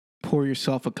Pour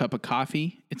yourself a cup of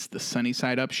coffee. It's the Sunny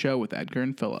Side Up Show with Edgar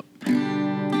and Philip.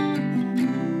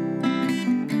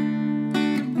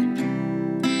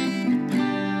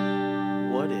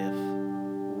 What if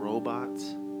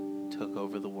robots took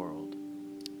over the world?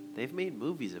 They've made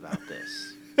movies about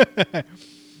this.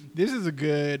 This is a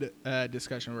good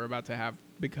discussion we're about to have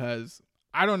because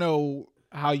I don't know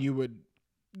how you would.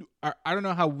 I don't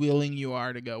know how willing you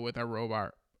are to go with our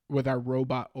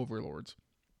robot overlords.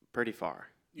 Pretty far.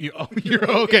 You're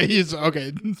okay.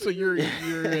 Okay. So you're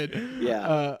in.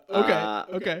 Yeah.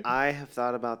 Okay. I have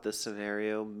thought about this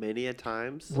scenario many a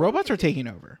times. Robots are taking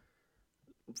over,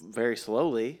 Very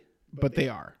slowly. but they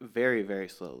are. Very, very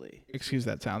slowly. Excuse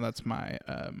that sound. That's my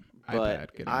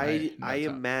But iPad. I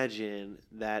imagine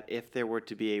that if there were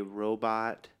to be a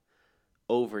robot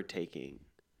overtaking,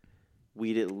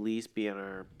 we'd at least be in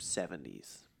our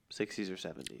 60s or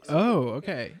 70s. Oh,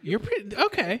 okay. You're pretty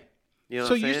okay. You know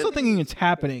So what I'm you're saying? still thinking it's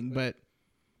happening, but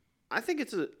I think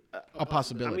it's a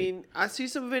possibility. I mean, I see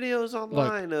some videos Look,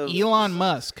 online of Elon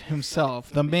Musk himself,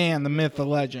 the man, the myth, the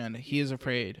legend, he is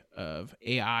afraid of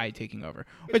AI taking over.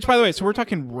 Which, by the way, so we're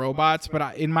talking robots,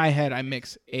 but in my head, I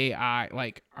mix AI,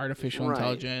 like artificial Right.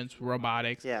 intelligence,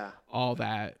 robotics, Yeah. all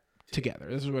that together.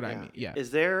 This is what I mean. Yeah.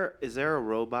 Is there a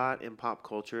robot in pop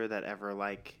culture that ever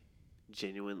like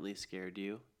genuinely scared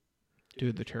you?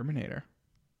 Dude, the Terminator.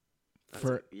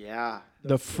 Yeah.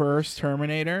 The first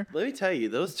Terminator. Let me tell you,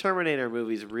 those Terminator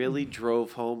movies really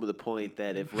drove home the point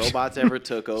that if robots ever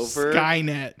took over,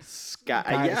 Skynet.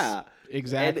 Guys, yeah.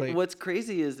 Exactly. And what's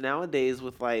crazy is nowadays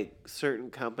with like certain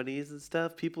companies and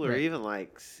stuff, people are Right. even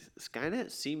like,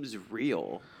 Skynet seems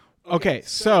real. Okay,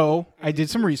 so I did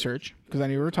some research because I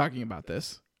knew we were talking about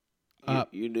this.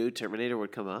 You knew Terminator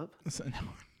would come up? So, no,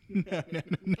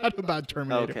 not about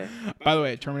Terminator. Okay. By the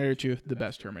way, Terminator 2, the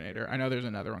best Terminator. I know there's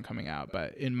another one coming out,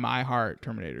 but in my heart,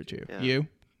 Terminator 2. Yeah. You?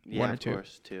 Yeah, One or of two?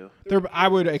 course, two. I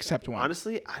would accept one.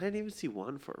 Honestly, I didn't even see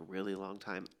one for a really long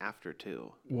time after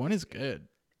two. One is good.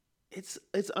 It's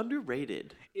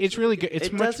underrated. It's really good. It's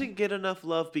It much, doesn't get enough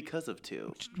love because of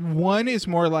two. one is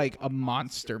more like a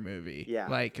monster movie. Yeah.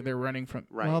 Like they're running from.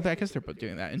 Right. Well, I guess they're both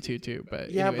doing that in two too.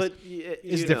 But Yeah, anyways, but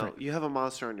it's you different. know, you have a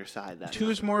monster on your side. That two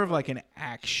is more of like an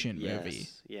action yes, movie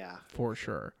yeah. for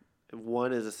sure.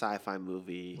 One is a sci-fi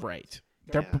movie. Right.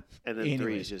 Yeah. And then three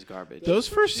anyways. is just garbage. Those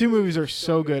first two movies are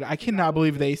so good. I cannot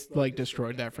believe they like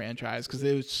destroyed that franchise because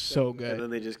it was so good. And then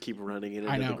they just keep running it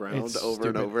I into know, the ground it's over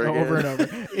and stupid. over again. Over and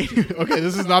over. Okay,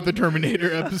 this is not the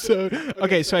Terminator episode.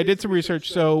 Okay, so I did some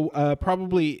research. So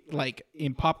probably like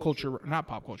in pop culture, not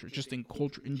pop culture, just in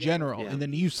culture in general, Yeah. in the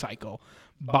news cycle,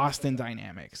 Boston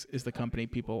Dynamics is the company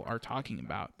people are talking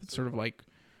about. It's sort of like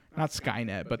not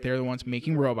Skynet, but they're the ones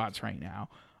making robots right now.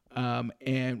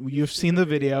 And you've seen the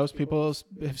videos. People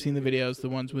have seen the videos, the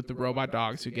ones with the robot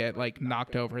dogs who get like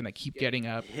knocked over and they keep getting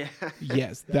up. Yeah.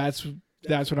 Yes, that's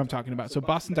what I'm talking about. So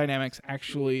Boston Dynamics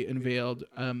actually unveiled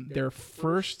their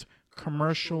first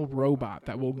commercial robot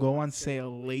that will go on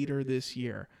sale later this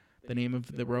year. The name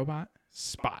of the robot?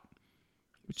 Spot.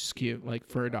 Which is cute, like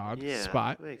for a dog. Yeah.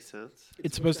 Spot. Makes sense.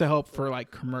 It's supposed to help for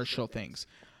like commercial things.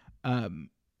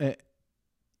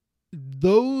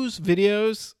 Those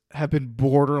videos have been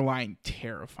borderline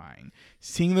terrifying.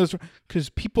 Seeing those, because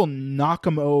people knock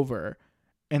them over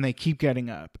and they keep getting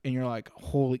up, and you're like,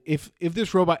 holy, if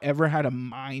this robot ever had a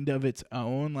mind of its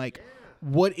own, like,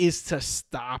 what is to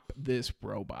stop this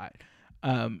robot?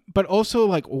 But also,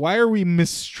 like, why are we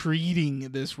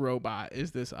mistreating this robot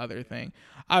is this other thing.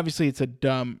 Obviously, it's a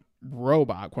dumb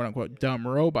robot, quote unquote, dumb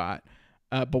robot.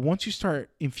 But once you start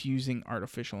infusing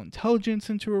artificial intelligence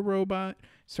into a robot,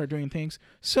 start doing things.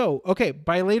 So, okay,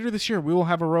 by later this year, we will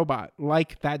have a robot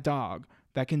like that dog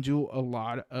that can do a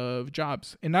lot of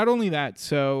jobs. And not only that,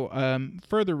 so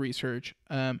further research,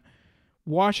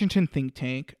 Washington think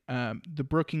tank, the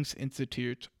Brookings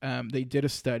Institute, they did a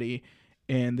study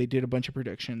and they did a bunch of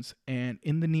predictions. And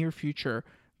in the near future,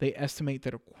 they estimate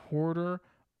that a quarter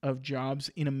of jobs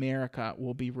in America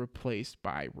will be replaced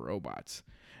by robots.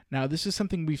 Now, this is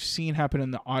something we've seen happen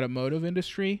in the automotive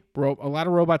industry. A lot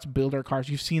of robots build our cars.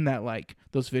 You've seen that, like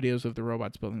those videos of the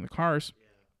robots building the cars.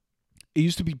 It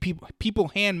used to be people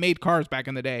handmade cars back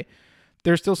in the day.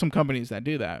 There's still some companies that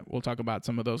do that. We'll talk about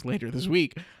some of those later this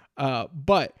week.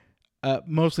 But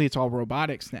mostly it's all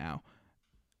robotics now.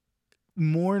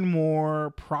 More and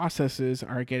more processes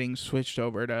are getting switched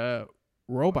over to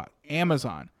robot.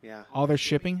 Amazon. Yeah. All their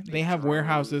shipping, they have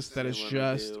warehouses that is They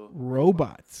just do.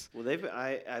 robots. Well,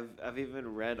 I've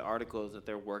even read articles that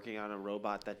they're working on a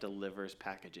robot that delivers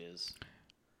packages.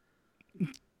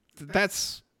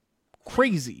 That's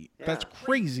crazy. Yeah. That's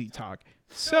crazy talk.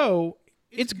 So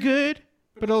it's good,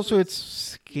 but also it's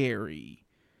scary.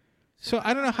 So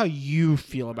I don't know how you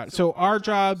feel about it. So our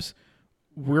jobs,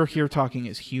 we're here talking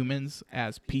as humans,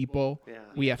 as people. Yeah.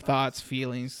 We have thoughts,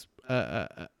 feelings.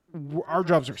 Our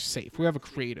jobs are safe. We have a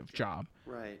creative job.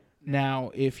 Right.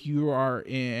 Now, if you are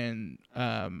in,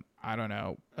 I don't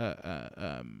know,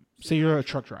 say you're a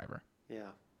truck driver. Yeah.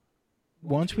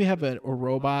 Once we have a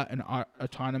robot, an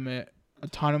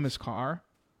autonomous car,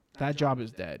 that job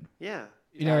is dead. Yeah.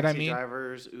 You know what I Taxi mean?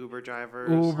 Drivers, Uber drivers.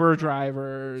 Uber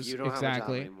drivers, You don't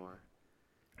exactly. have a job anymore.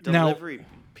 Now- Delivery,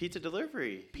 pizza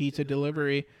delivery. Pizza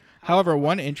delivery. However,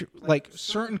 like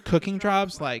certain cooking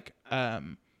jobs, like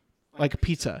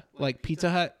pizza, like Pizza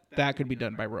Hut, that could be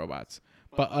done by robots.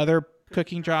 But other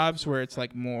cooking jobs where it's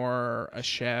like more a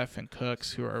chef and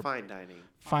cooks who are Fine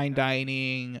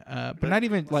dining. but not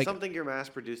even like something you're mass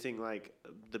producing, like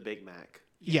the Big Mac.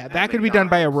 yeah, at that could be done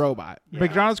by a McDonald's. robot. Yeah.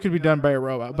 McDonald's could be done by a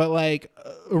robot, but like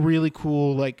a really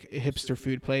cool like hipster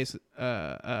food place,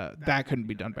 that couldn't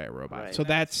be done by a robot. Right. So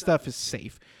that stuff is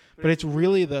safe, but it's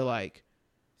really the like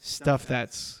stuff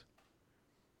that's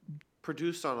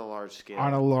Produced on a large scale.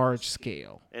 on a large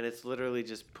scale. And it's literally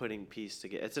just putting piece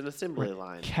together. It's an assembly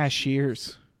line.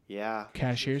 Cashiers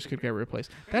could get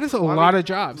replaced. That is a Well, I lot mean, of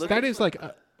jobs. look That at- is like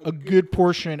a good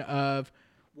portion of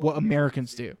what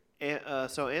Americans do.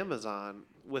 So Amazon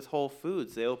with Whole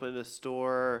Foods, they opened a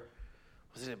store.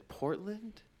 Was it in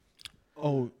Portland?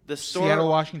 Oh, The store Seattle,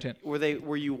 Washington.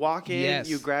 where you walk in, Yes.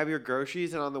 you grab your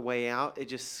groceries, and on the way out, it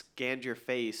just scanned your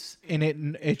face. And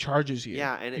it charges you.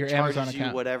 Yeah, and it your charges Amazon you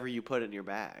account. whatever you put in your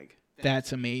bag.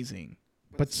 That's amazing,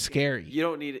 but scary. You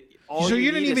don't need it. So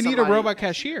you didn't even need a robot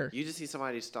cashier, You just need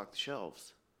somebody to stock the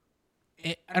shelves.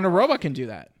 and a robot can do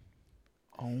that.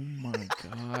 Oh my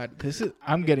God,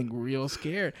 I'm getting real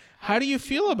scared. How do you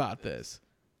feel about this?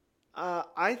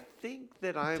 I think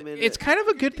that I'm in. It's kind of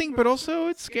a good thing, but also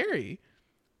it's scary.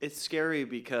 It's scary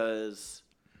because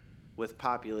with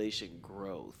population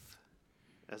growth,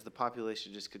 as the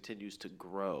population just continues to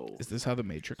grow, Is this how the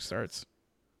Matrix starts?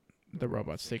 The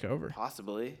robots take over.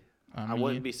 possibly. I mean-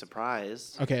 wouldn't be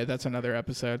surprised. Okay, that's another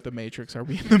episode. The Matrix. Are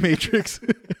we in the Matrix?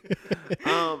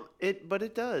 But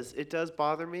it does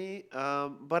bother me.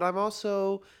 But I'm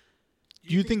also,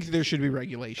 Do you think there should be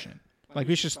regulation? Like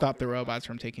we should stop the robots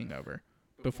from taking over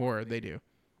before they do.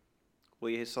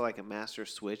 so like a master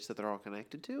switch that they're all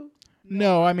connected to.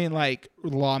 No, I mean like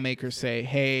lawmakers say,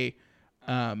 hey,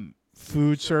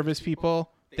 food service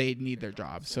people, they need their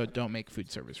jobs, so don't make food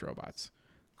service robots.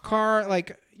 Car,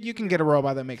 like you can get a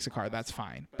robot that makes a car, that's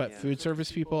fine. But Yeah. food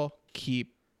service people,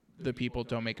 keep the people,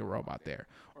 don't make a robot there.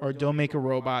 Or don't make a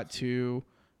robot to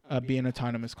be an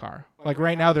autonomous car. Like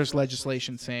right now there's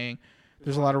legislation saying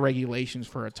there's a lot of regulations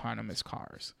for autonomous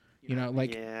cars. You know,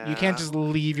 like you can't just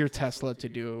leave your Tesla to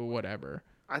do whatever.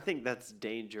 I think that's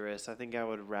dangerous. I think I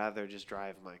would rather just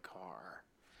drive my car.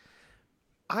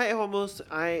 I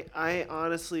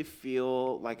honestly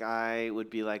feel like I would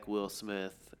be like Will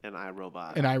Smith and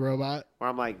iRobot. An iRobot. Where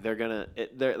I'm like,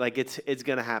 it's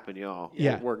gonna happen, y'all.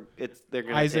 Yeah. They're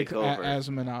gonna Isaac take over.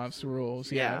 Asimov's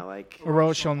rules. yeah, Yeah. like A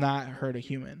robot shall not hurt a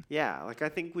human. yeah, like I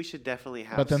think we should definitely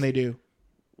have. But then they do.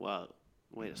 Well,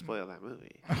 way to spoil that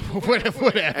movie.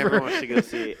 Whatever. Everyone should go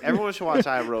see. Everyone should watch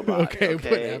iRobot. Okay, It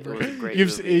whatever. was a great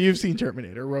You've movie. you've seen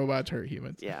Terminator. Robots hurt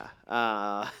humans. Yeah.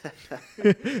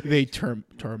 They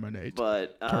terminate.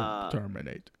 But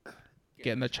Terminate.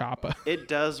 Get in the chopper. it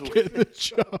does. Get in the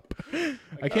chopper.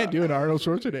 I can't do an Arnold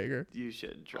Schwarzenegger. You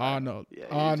should try. Arnold. Yeah,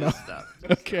 Arnold. just stop.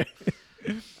 Okay.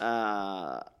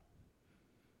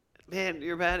 Man,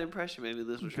 your bad impression made me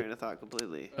lose my train of thought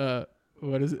completely.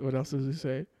 What is it? What else does he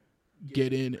say?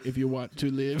 Get in if you want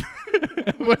to live.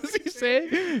 What does he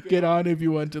say? Get on if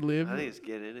you want to live. I think it's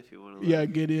get in if you want to live. Yeah,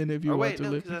 get in if you Or want wait, to no,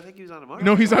 live. because I think he was on a motorcycle.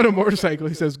 No, he's on a motorcycle.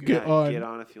 He says, "Get Yeah, on, Get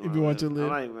on if you if you want to live." I'm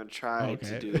not even going to try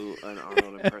Okay. to do an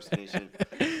Arnold impersonation.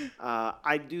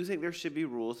 I do think there should be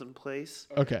rules in place.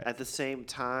 Okay. At the same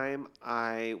time,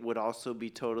 I would also be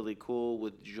totally cool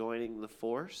with joining the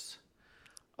force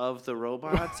of the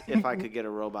robots if I could get a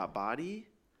robot body.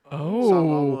 Oh. So I'm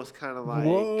almost kind of like,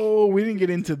 Whoa, we didn't get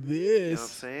into you know what I'm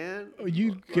this. saying?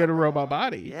 You get a robot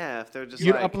body. Yeah, if they're just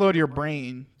You like upload your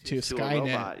brain to to a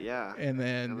Skynet, robot, yeah, and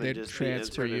then they just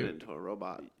transfer insert it you. into a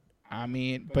robot. I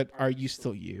mean, but are you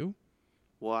still you?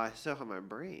 Well, I still have my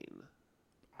brain.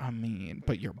 I mean,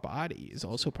 but your body is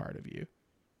also part of you.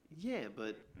 Yeah,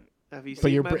 but have you But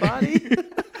seen your my bra- body?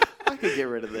 I could get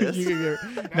rid of this. You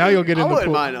can now you'll get I in the wouldn't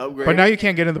pool. mind upgrade. But now you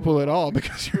can't get in the pool at all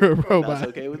because you're a robot. That's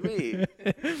okay with me.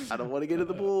 I don't want to get in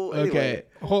the pool anyway.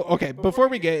 Okay. Okay. Before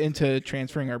we get into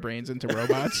transferring our brains into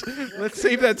robots, let's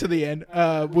save that to the end.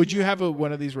 Would you have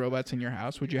one of these robots in your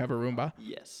house? Would you have a Roomba?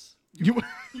 Yes. You're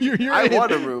I in.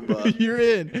 want a Roomba. You're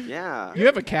in. Yeah. You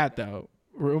have a cat though.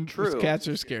 True. Cats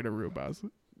are scared of Roombas.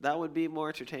 That would be more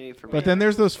entertaining for me. But then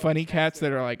there's those funny cats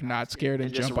that are like not scared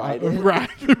and just jump off ride it. ride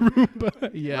the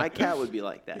Roomba. Yeah. My cat would be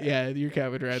like that. Yeah, your cat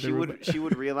would ride the Roomba. She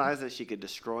would realize that she could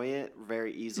destroy it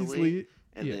very easily,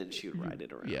 and then she would ride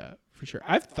it around. Yeah, for sure.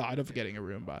 I've thought of getting a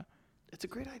Roomba. It's a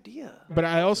great idea. But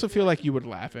I also feel like you would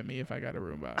laugh at me if I got a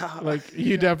Roomba. Like,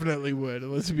 you definitely would,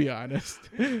 let's be honest.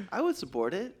 I would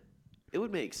support it. It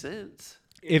would make sense.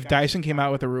 If Dyson came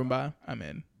out with a Roomba, I'm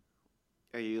in.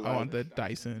 Are you I want the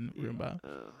Dyson Roomba.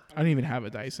 Oh. I don't even have a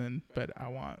Dyson, but I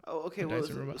want. Oh, okay. the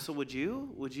Dyson Roomba. So would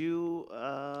you?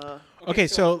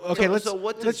 Okay, let's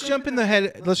what does- let's jump in the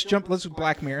head. Let's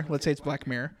Black Mirror. Let's say it's Black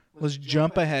Mirror. Let's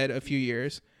jump ahead a few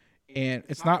years, and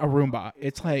it's not a Roomba.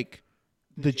 It's like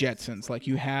the Jetsons. Like,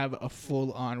 you have a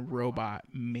full-on robot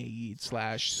maid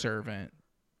 / servant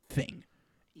thing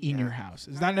in your house.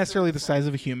 It's not necessarily the size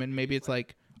of a human. Maybe it's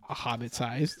like a hobbit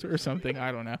sized or something.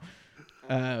 I don't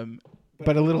know.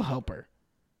 But a little helper.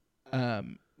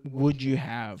 Would you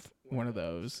have one of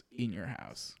those in your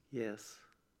house? Yes.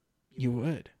 You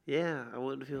would. Yeah, I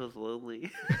wouldn't feel as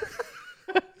lonely.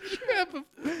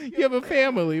 You have a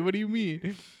family. What do you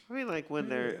mean? I mean, like when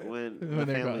the they're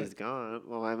family's gone.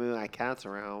 Well, I mean, my cat's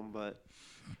around, but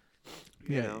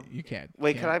you know. You can't.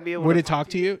 Wait, could I be able? Would to it talk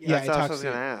to you? Yeah, it that's what I talks was to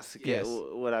gonna you. ask. Yes.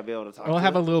 Would I be able to talk? It'll to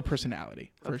have it? a little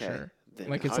personality for Okay. sure. Then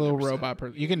Like, it's a little 100%.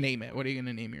 robot. You can name it. What are you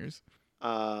gonna name yours?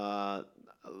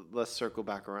 Let's circle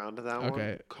back around to that one.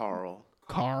 Okay. Carl.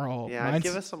 Carl. Yeah, I'd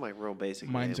give us some like real basic.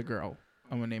 Mine's a name. girl.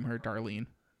 I'm gonna name her Darlene.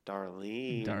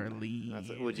 Darlene.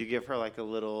 Darlene. Would you give her like a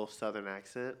little southern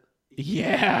accent?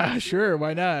 Yeah, sure.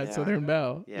 Why not? Yeah. Southern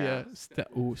Belle. Yeah.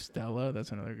 Stella.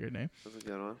 That's another good name. That's a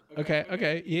good one.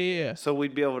 Okay. Yeah. So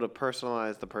we'd be able to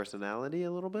personalize the personality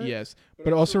a little bit? Yes.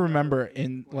 But also remember,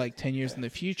 in like 10 years in the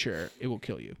future, it will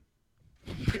kill you.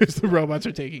 Because the robots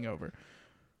are taking over.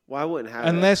 Well, I wouldn't have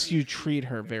Unless you treat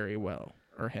her very well.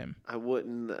 Or him. I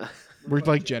wouldn't. We're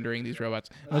like gendering these robots.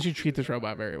 Unless you treat this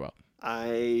robot very well.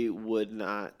 I would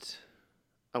not.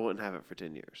 I wouldn't have it for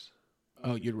 10 years.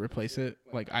 Oh, you'd replace it?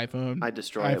 Like iPhone? I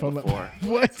destroy it before.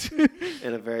 What?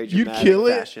 In a very You'd dramatic kill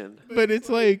it? fashion. But it's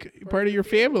like part of your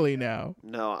family now.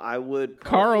 No, I would.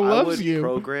 Carl I loves would you.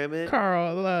 Program it.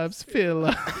 Carl loves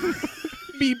Philip.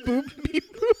 Beep boop, beep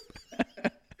boop.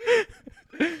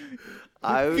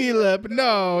 Philip,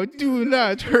 no, do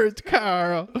not hurt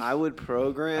Carl. I would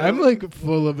program. I'm like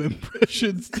full of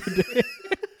impressions today.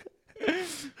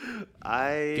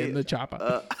 Get in the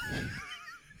chopper.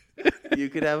 You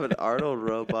could have an Arnold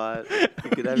robot. You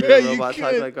could have Yeah, your you robot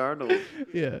talk could. like Arnold.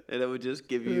 Yeah. And it would just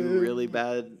give you really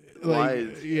bad Like,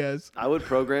 lines. yes. I would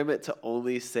program it to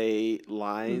only say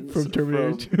lines From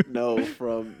Terminator 2.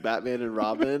 From Batman and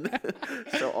Robin.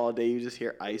 So all day you just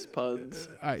hear ice puns.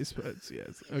 Ice puns,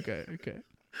 yes. Okay.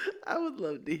 I would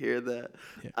love to hear that.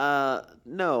 Yeah.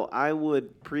 No, I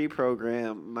would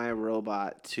pre-program my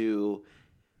robot to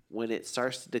when it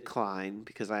starts to decline,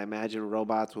 because I imagine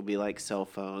robots will be like cell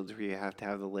phones where you have to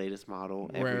have the latest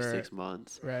model every 6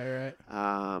 months. Right.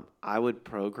 I would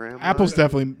program Apple's mine.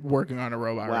 definitely working on a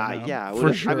robot Well, right now. yeah,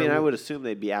 for sure. I mean, I would assume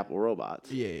they'd be Apple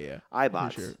robots. Yeah.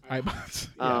 iBots. For sure. iBots.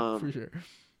 Yeah, for sure.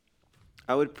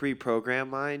 I would pre-program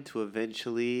mine to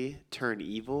eventually turn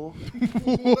evil.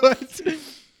 What?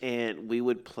 And we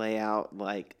would play out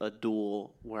like a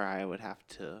duel where I'd have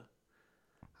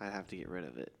to get rid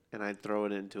of it. And I'd throw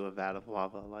it into a vat of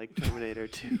lava like Terminator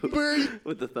 2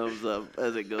 with the thumbs up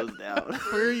as it goes down.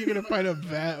 Where are you going to find a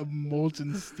vat of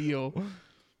molten steel?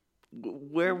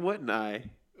 Where wouldn't I?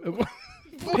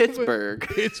 Pittsburgh.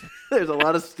 There's a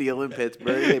lot of steel in Pittsburgh.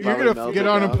 They You're probably going to melt get it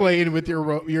on a down. plane with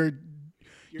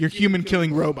your human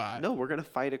killing robot. No, we're going to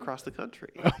fight across the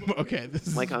country. Okay. This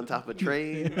is Like on top of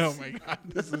trains. Oh my God.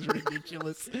 This is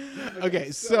ridiculous.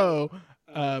 Okay. So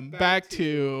back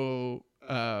to...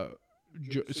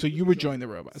 so you would join the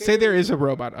robot. Say there is a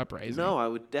robot uprising. No, I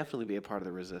would definitely be a part of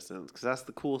the resistance because that's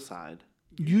the cool side.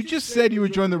 You just said you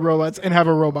would join the robots and have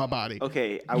a robot body.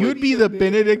 Okay, You'd be the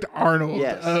Benedict Arnold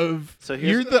Yes. of. So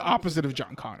you're the opposite of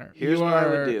John Connor. Here's You what I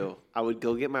would are- do. I would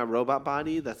go get my robot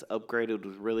body that's upgraded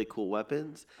with really cool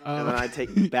weapons, and then Oh. I'd take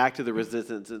it back to the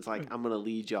resistance. And it's like, I'm going to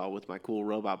lead y'all with my cool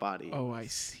robot body. Oh, I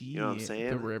see. You know what I'm saying?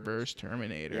 The reverse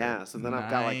Terminator. Yeah, so then I've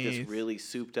got like this Nice. really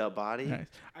souped up body. Nice.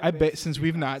 I bet since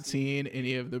we've not seen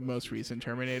any of the most recent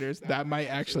Terminators, that might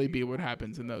actually be what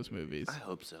happens in those movies. I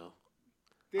hope so.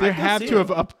 They I can have see to it.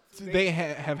 have They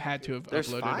have had to have There's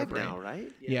uploaded a 5 brain. now, right?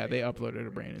 Yeah, they uploaded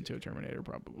a brain into a Terminator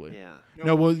probably. Yeah.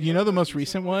 No, well, you know the most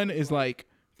recent one is like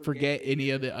forget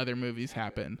any of the other movies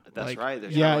happened. That's like, right.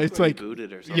 They're yeah, trying to, it's like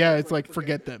rebooted or something. yeah, it's like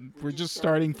forget them. We're just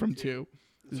starting from 2.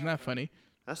 Isn't that funny?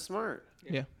 That's smart.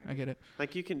 Yeah, I get it.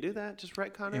 Like, you can do that. Just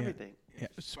retcon Yeah. everything. Yeah.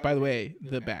 So, by the way,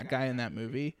 the bad guy in that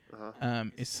movie Uh-huh.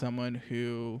 is someone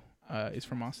who is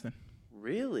from Austin.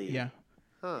 Really? Yeah.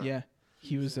 Huh. Yeah.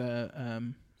 He was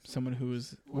someone who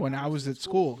was, when I was at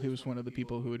school, he was one of the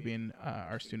people who would be in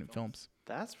our student films.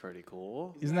 That's pretty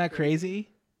cool. Isn't that crazy?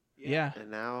 Yeah. And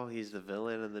now he's the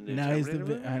villain in the new Now he's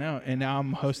Terminator movie? I know. And now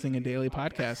I'm hosting a daily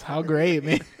podcast. How great,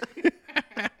 man.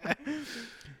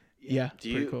 Yeah.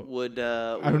 Do pretty you cool. would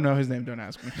I don't know his name. Don't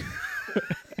ask me.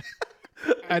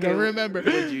 I don't remember.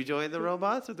 Would you join the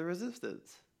robots or the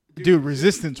resistance? Dude,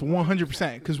 resistance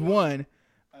 100%. Because one,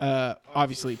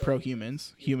 obviously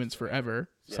pro-humans, humans forever.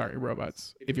 Sorry,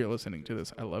 robots. If you're listening to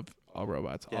this, I love all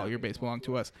robots. Yeah. All your base belong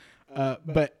to us.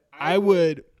 But I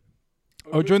would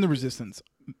join the resistance,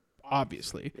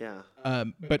 obviously. Yeah.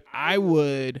 But I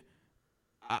would.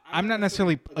 I'm not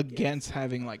necessarily against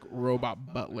having like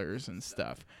robot butlers and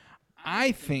stuff.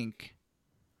 I think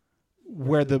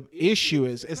where the issue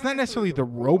is, it's not necessarily the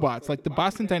robots. Like the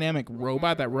Boston Dynamic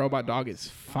robot, that robot dog is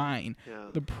fine. Yeah.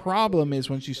 The problem is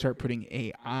once you start putting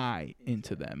AI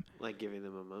into them. Like giving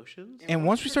them emotions? And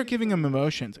once we start giving them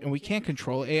emotions and we can't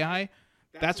control AI,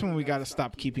 that's when we got to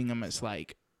stop keeping them as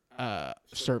like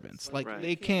servants. Like Right.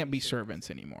 they can't be servants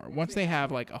anymore. Once they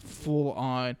have like a full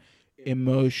on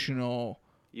emotional,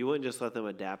 You wouldn't just let them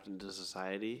adapt into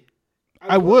society?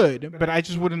 I would, but I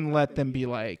just wouldn't let them be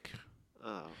like,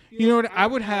 Oh, you know what? I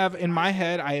would have in my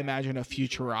head, I imagine a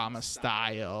Futurama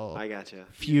style I gotcha.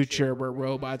 future where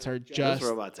robots are just, Those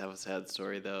robots have a sad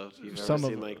story, though. If you've Some ever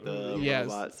of seen like the yes.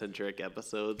 robot-centric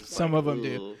episodes, Some like, of them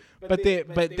do. ooh. but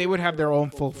they would have their own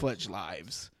full-fledged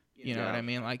lives. You know Yeah. what I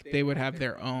mean? Like they would have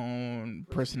their own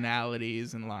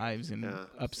personalities and lives and Yeah.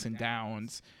 ups and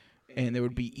downs, and they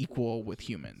would be equal with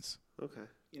humans. Okay.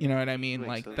 You know what I mean? Makes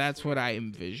Like sense. that's what I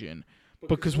envision.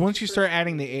 Because once you start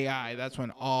adding the AI, that's when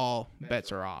all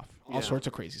bets are off. All Yeah. sorts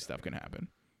of crazy stuff can happen.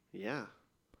 Yeah.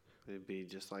 They'd be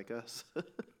just like us.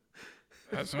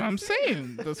 That's what I'm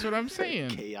saying. That's what I'm saying.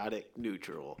 Chaotic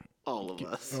neutral. All of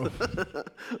us. Oh.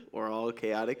 We're all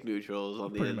chaotic neutrals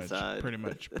on the inside. Pretty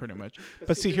much.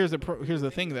 But see, here's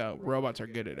the thing though. Robots are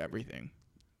good at everything,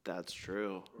 That's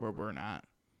true. where we're not.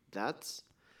 That's,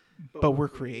 But we're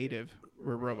creative,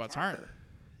 where robots aren't.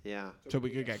 yeah. So we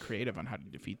could get creative on how to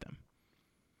defeat them.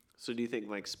 So do you think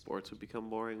like sports would become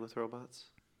boring with robots?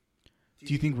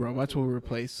 Do you think robots will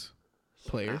replace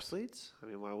players? Athletes? I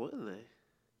mean, why wouldn't they?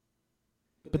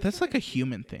 But that's like a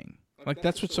human thing. Like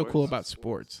that's what's so cool about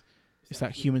sports. It's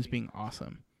that humans being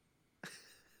awesome.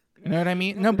 You know what I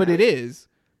mean? No, but it is.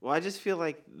 Well, I just feel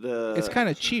like It's kind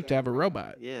of cheap to have a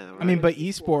robot. yeah. I mean, but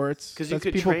esports, because you that's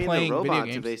could people train the playing video robot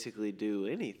to games. basically do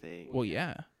anything. Well,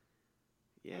 yeah.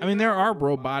 Yeah. I mean, there are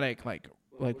robotic like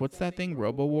what's that thing?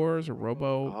 Robo Wars or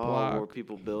Robo where Block?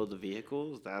 people build the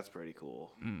vehicles. That's pretty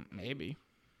cool. Maybe.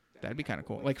 That'd be kind of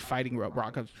cool. Like fighting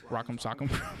Rock'em Sock'em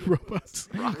robots.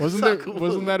 Sock'em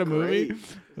Wasn't that a movie? great.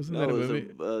 Wasn't No, that a it was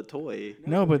movie? a toy.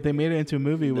 No, but they made it into a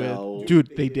movie No. with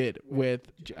dude. They did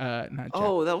with not Jack.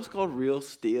 Oh, that was called Real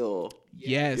Steel.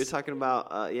 yes, You're talking about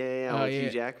Oh, with yeah. Hugh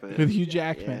Jackman. with Hugh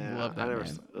Jackman. Yeah, Love I that never man.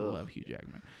 s- I ugh. love Hugh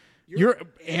Jackman. You're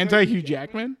anti Hugh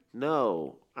Jackman?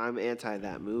 No, I'm anti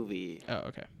that movie. Oh,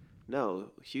 okay, No,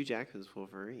 Hugh Jackman's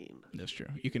Wolverine. that's true.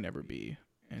 You can never be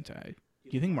anti.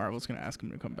 Do you think Marvel's gonna ask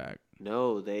him to come back?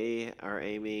 No, they are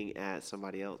aiming at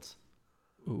somebody else.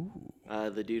 Ooh.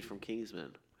 The dude from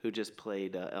Kingsman who just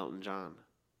played Elton John,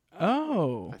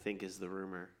 Oh. I think is the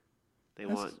rumor. They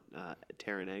That's- want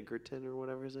Taron Egerton or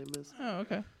whatever his name is. Oh,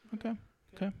 okay. As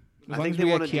I long think as they we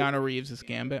got wanna do- Keanu Reeves as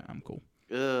Gambit, I'm cool.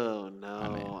 Oh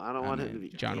no, I don't I'm want in. him to be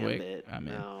John Wick. Gambit. I'm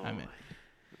in. No, I'm in.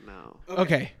 No.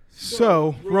 Okay,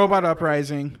 so Robot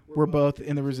Uprising, we're both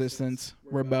in the Resistance.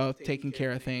 We're both taking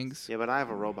care of things, Yeah, but I have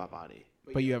a robot body.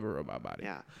 but you have a robot body.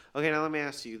 Yeah. Okay, now let me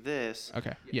ask you this.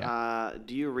 Okay, yeah.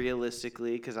 Do you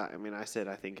realistically, because I mean, I said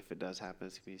I think if it does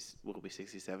happen, we'll be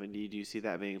 67. Do you see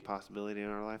that being a possibility in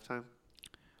our lifetime?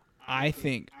 I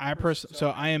think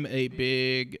so I am a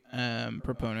big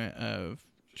proponent of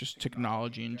just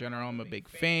technology in general. I'm a big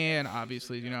fan.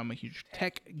 Obviously, you know, I'm a huge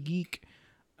tech geek.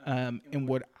 And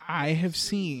what I have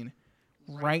seen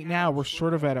right now, we're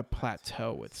sort of at a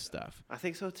plateau with stuff. I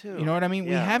think so too. You know what I mean?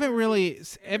 We Yeah. haven't really,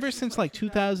 ever since like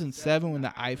 2007 when the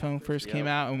iPhone first came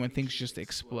out and when things just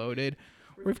exploded,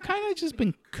 we've kind of just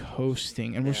been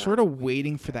coasting and we're sort of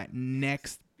waiting for that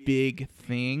next big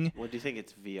thing. What do you think?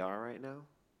 It's VR right now?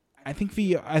 I think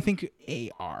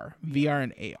AR, VR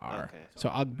and AR. Okay. So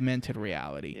augmented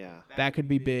reality. Yeah. That could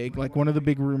be big. Like one of the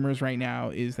big rumors right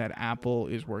now is that Apple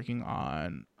is working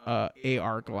on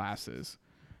AR glasses.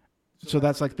 So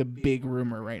that's like the big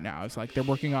rumor right now. It's like they're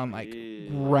working on like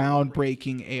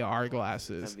groundbreaking AR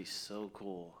glasses. That'd be so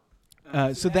cool.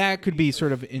 So that could be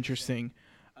sort of interesting.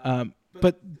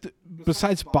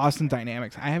 Besides Boston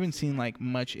Dynamics, I haven't seen like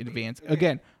much advance.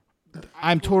 Again,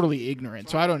 I'm totally ignorant,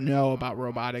 so I don't know about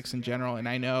robotics in general, and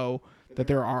I know that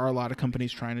there are a lot of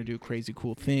companies trying to do crazy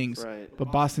cool things. Right.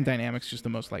 But Boston Dynamics is just the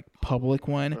most like public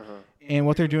one, and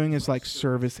what they're doing is like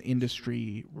service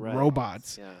industry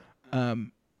robots. Yeah.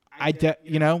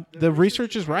 The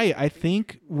research is right. I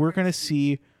think we're going to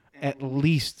see at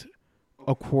least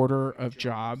a quarter of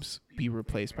jobs be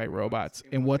replaced by robots.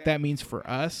 And what that means for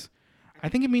us, I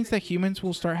think it means that humans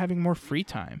will start having more free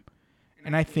time.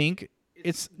 And I think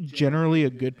it's generally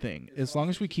a good thing. As long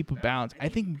as we keep a balance, I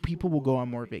think people will go on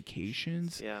more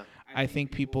vacations. Yeah. I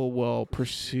think people will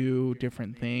pursue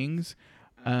different things.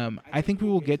 I think we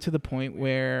will get to the point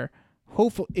where,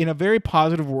 hopefully, in a very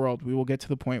positive world, we will get to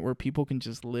the point where people can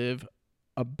just live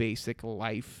a basic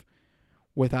life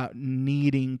without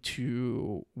needing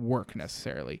to work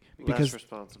necessarily. Less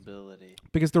responsibility.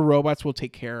 Because the robots will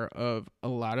take care of a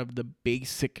lot of the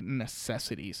basic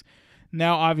necessities.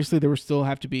 Now, obviously, there will still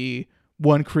have to be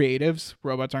creatives.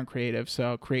 Robots aren't creative,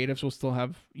 so creatives will still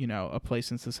have, a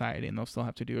place in society, and they'll still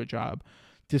have to do a job.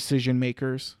 Decision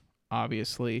makers,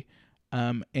 obviously,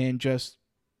 and just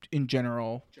in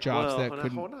general, jobs that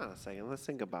couldn't. Hold on a second. Let's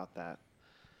think about that.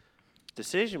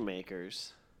 Decision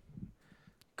makers.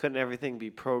 Couldn't everything be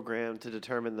programmed to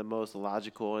determine the most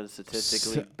logical and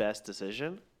statistically best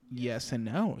decision? Yes and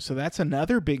no. So that's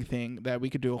another big thing that we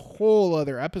could do a whole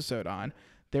other episode on.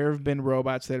 There have been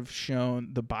robots that have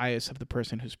shown the bias of the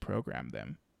person who's programmed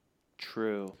them.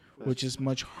 True. Which is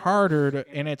much harder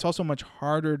and it's also much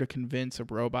harder to convince a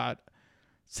robot.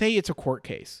 Say it's a court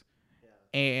case.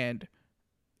 And,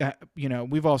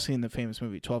 we've all seen the famous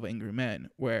movie 12 Angry Men,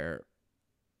 where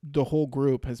the whole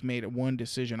group has made one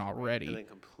decision already. And then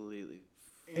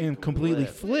completely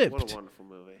flipped. What a wonderful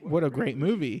movie. What a great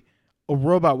movie. A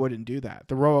robot wouldn't do that.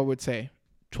 The robot would say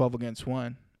 12 against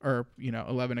 1 or,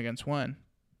 11 against 1.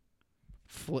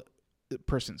 The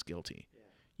person's guilty. Yeah.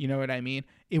 You know what I mean?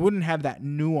 It wouldn't have that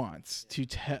nuance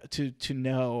to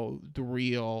know the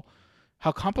real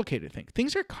how complicated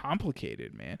things are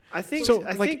complicated, man. I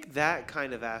think that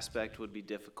kind of aspect would be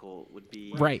difficult. Would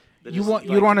be right. You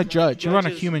want a judge. You want a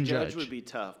human judge. Would be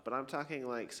tough, but I'm talking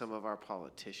like some of our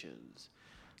politicians.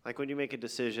 Like when you make a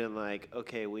decision, like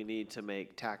okay, we need to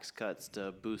make tax cuts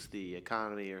to boost the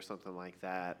economy or something like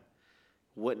that.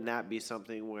 Wouldn't that be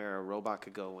something where a robot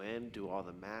could go in, do all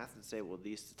the math, and say, well,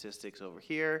 these statistics over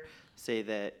here say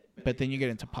that. But then you get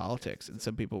into politics, and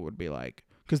some people would be like.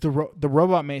 Because the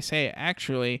robot may say,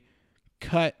 actually,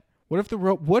 cut. What if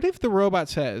the robot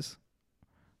says,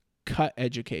 cut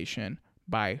education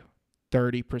by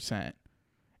 30%,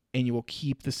 and you will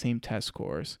keep the same test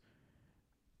scores,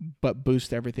 but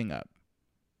boost everything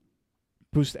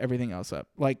else up?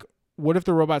 Like, what if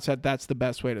the robot said that's the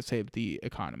best way to save the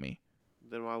economy?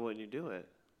 Then why wouldn't you do it?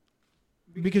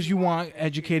 Because you want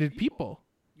educated people.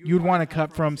 You would want to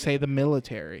cut from, say, the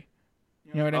military.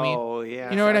 You know what I mean? Oh, yeah.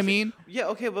 You know what I mean? Yeah,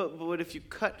 okay, but what if you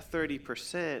cut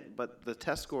 30%, but the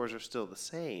test scores are still the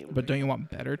same? But don't you want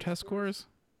better test scores?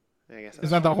 I guess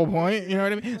is that the whole point? You know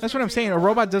what I mean? That's what I'm saying. A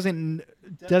robot doesn't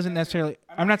necessarily.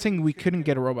 I'm not saying we couldn't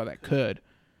get a robot that could,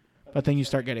 but then you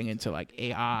start getting into like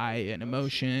AI and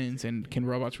emotions, and can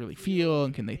robots really feel,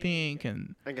 and can they think?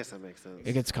 And I guess that makes sense.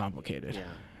 It gets complicated. Yeah.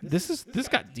 This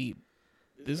got deep.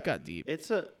 This got deep.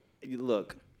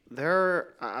 Look.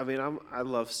 I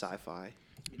love sci-fi.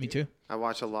 Me too. I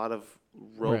watch a lot of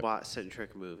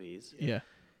robot-centric movies. Yeah.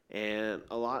 And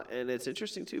it's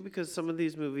interesting too because some of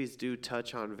these movies do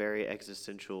touch on very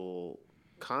existential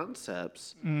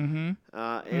concepts. Mm-hmm.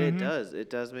 And it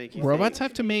does make you robots think.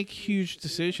 have to make huge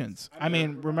decisions. I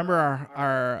mean, remember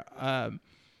our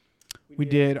we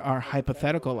did our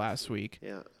hypothetical last week.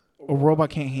 Yeah. A robot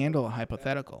can't handle a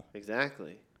hypothetical.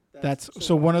 Exactly.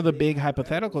 So one of the big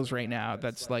hypotheticals right now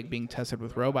that's like being tested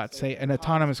with robots, say an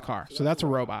autonomous car. So that's a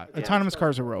robot. Yeah. Autonomous car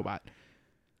is a robot.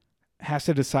 Has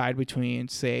to decide between,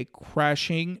 say,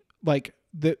 crashing,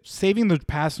 saving the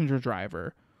passenger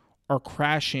driver, or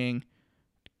crashing,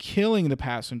 killing the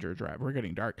passenger driver. We're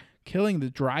getting dark. Killing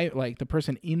the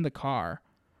person in the car,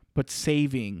 but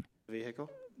saving vehicle.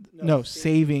 No,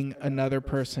 saving another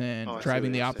person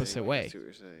driving the opposite way. I see what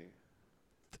you're saying.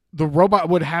 The robot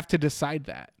would have to decide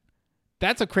that.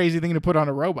 That's a crazy thing to put on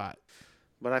a robot.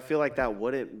 But I feel like that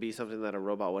wouldn't be something that a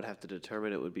robot would have to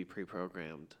determine. It would be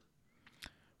pre-programmed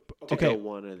to go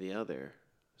one or the other.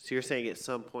 So you're saying at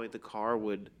some point the car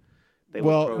would...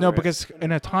 No, because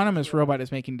an autonomous robot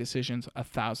is making decisions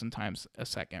 1,000 times a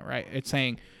second, right? It's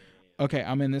saying, okay,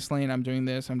 I'm in this lane, I'm doing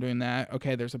this, I'm doing that.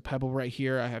 Okay, there's a pebble right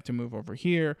here, I have to move over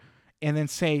here. And then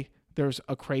say there's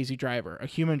a crazy driver, a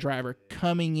human driver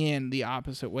coming in the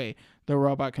opposite way. The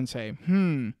robot can say,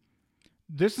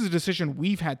 this is a decision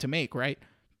we've had to make, right?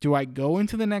 Do I go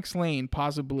into the next lane,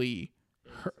 possibly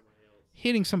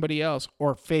hitting somebody else,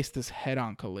 or face this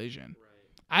head-on collision?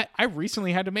 I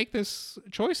recently had to make this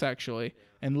choice, actually,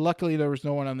 and luckily there was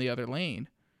no one on the other lane.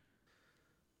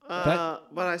 But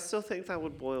I still think that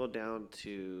would boil down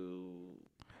to...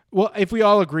 Well, if we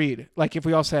all agreed, like if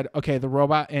we all said, okay, the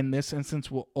robot in this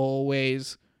instance will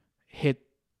always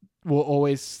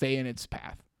stay in its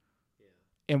path. Yeah.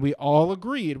 And we all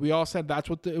agreed, we all said that's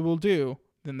what it will do,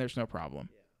 then there's no problem.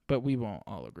 Yeah. But we won't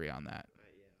all agree on that.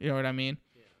 You know what I mean?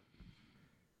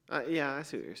 Yeah, I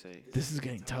see what you're saying. This is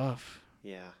getting tough.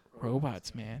 Yeah.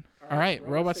 Robots, man. All right,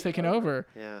 robots taking over.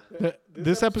 Yeah.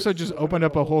 This episode just opened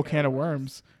up a whole can of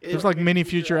worms. There's like many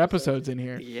future episodes in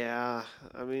here. Yeah.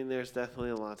 I mean, there's definitely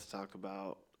a lot to talk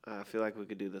about. I feel like we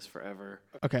could do this forever.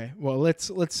 Okay, well,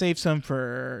 let's save some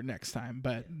for next time,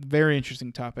 but very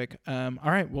interesting topic. All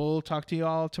right, we'll talk to you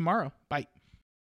all tomorrow. Bye.